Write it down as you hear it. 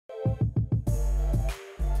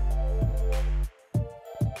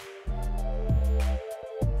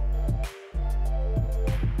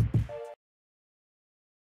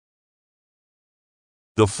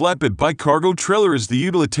The flatbed bike cargo trailer is the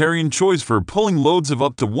utilitarian choice for pulling loads of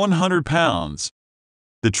up to 100 pounds.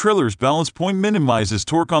 The trailer's balance point minimizes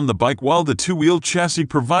torque on the bike while the two-wheel chassis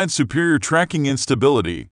provides superior tracking and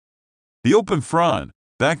stability. The open front,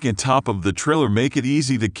 back and top of the trailer make it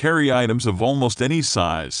easy to carry items of almost any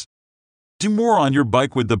size. Do more on your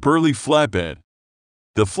bike with the Burley flatbed.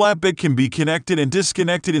 The flatbed can be connected and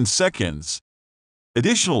disconnected in seconds.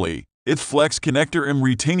 Additionally, its flex connector and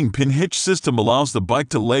retaining pin hitch system allows the bike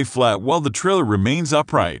to lay flat while the trailer remains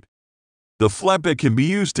upright. The flatbed can be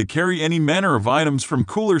used to carry any manner of items from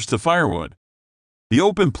coolers to firewood. The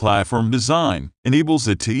open platform design enables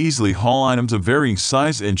it to easily haul items of varying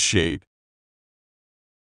size and shape.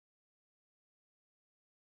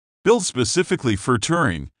 Built specifically for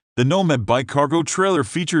touring, the Nomad bike cargo trailer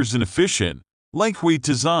features an efficient, lightweight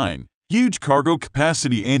design, huge cargo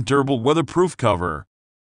capacity, and durable weatherproof cover.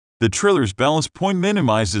 The trailer's balance point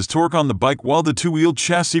minimizes torque on the bike while the two-wheel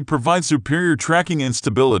chassis provides superior tracking and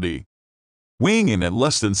stability. Weighing in at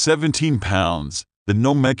less than 17 pounds, the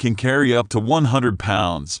Nomad can carry up to 100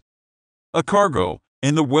 pounds. A cargo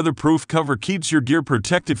and the weatherproof cover keeps your gear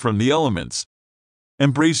protected from the elements.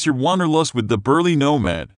 Embrace your wanderlust with the Burley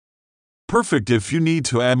Nomad. Perfect if you need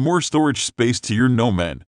to add more storage space to your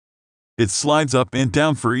Nomad. It slides up and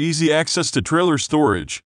down for easy access to trailer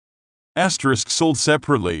storage. Asterisk sold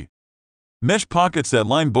separately. Mesh pockets that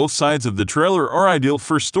line both sides of the trailer are ideal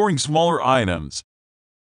for storing smaller items.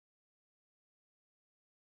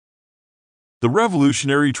 The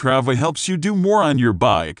revolutionary Travoy helps you do more on your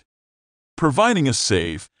bike, providing a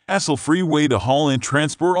safe, hassle-free way to haul and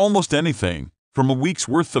transport almost anything, from a week's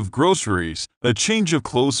worth of groceries, a change of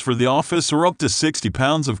clothes for the office, or up to 60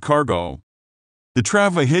 pounds of cargo. The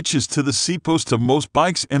Travoy hitches to the seat post of most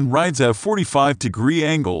bikes and rides at a 45-degree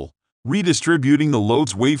angle, redistributing the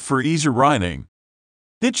load's weight for easier riding.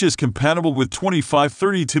 Hitch is compatible with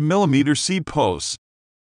 25-32mm seat posts.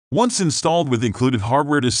 Once installed with included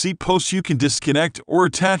hardware to seat posts, you can disconnect or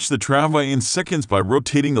attach the Travoy in seconds by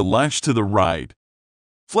rotating the latch to the right.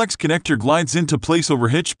 Flex connector glides into place over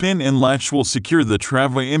hitch pin and latch will secure the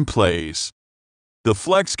Travoy in place. The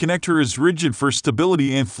flex connector is rigid for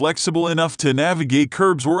stability and flexible enough to navigate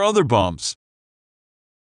curbs or other bumps.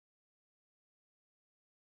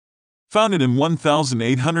 Founded in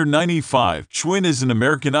 1895, Schwinn is an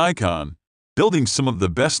American icon, building some of the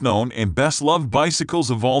best-known and best-loved bicycles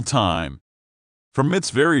of all time. From its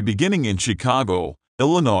very beginning in Chicago,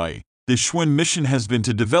 Illinois, the Schwinn mission has been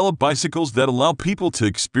to develop bicycles that allow people to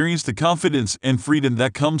experience the confidence and freedom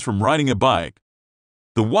that comes from riding a bike.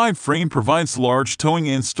 The wide frame provides large towing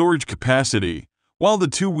and storage capacity, while the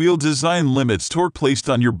two-wheel design limits torque placed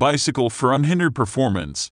on your bicycle for unhindered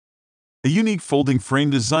performance. A unique folding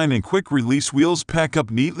frame design and quick-release wheels pack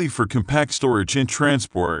up neatly for compact storage and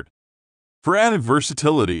transport. For added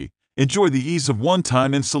versatility, enjoy the ease of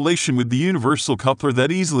one-time installation with the universal coupler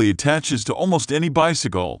that easily attaches to almost any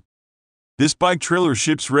bicycle. This bike trailer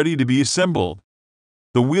ships ready to be assembled.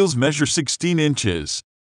 The wheels measure 16 inches.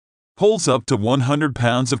 Holds up to 100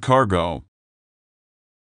 pounds of cargo.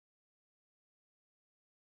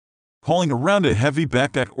 Hauling around a heavy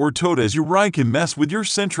backpack or tote as you ride can mess with your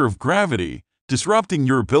center of gravity, disrupting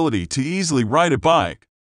your ability to easily ride a bike.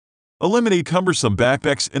 Eliminate cumbersome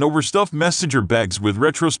backpacks and overstuffed messenger bags with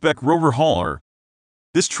Retrospec Rover hauler.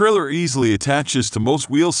 This trailer easily attaches to most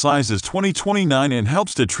wheel sizes 20-29 and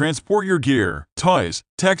helps to transport your gear, toys,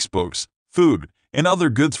 textbooks, food, and other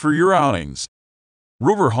goods for your outings.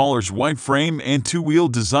 Rover hauler's wide frame and two-wheel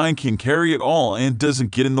design can carry it all and doesn't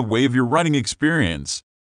get in the way of your riding experience.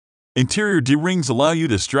 Interior D-rings allow you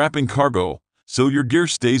to strap in cargo, so your gear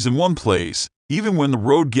stays in one place, even when the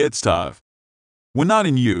road gets tough. When not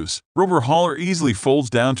in use, Rover hauler easily folds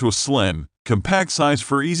down to a slim, compact size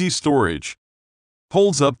for easy storage.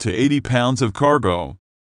 Holds up to 80 pounds of cargo.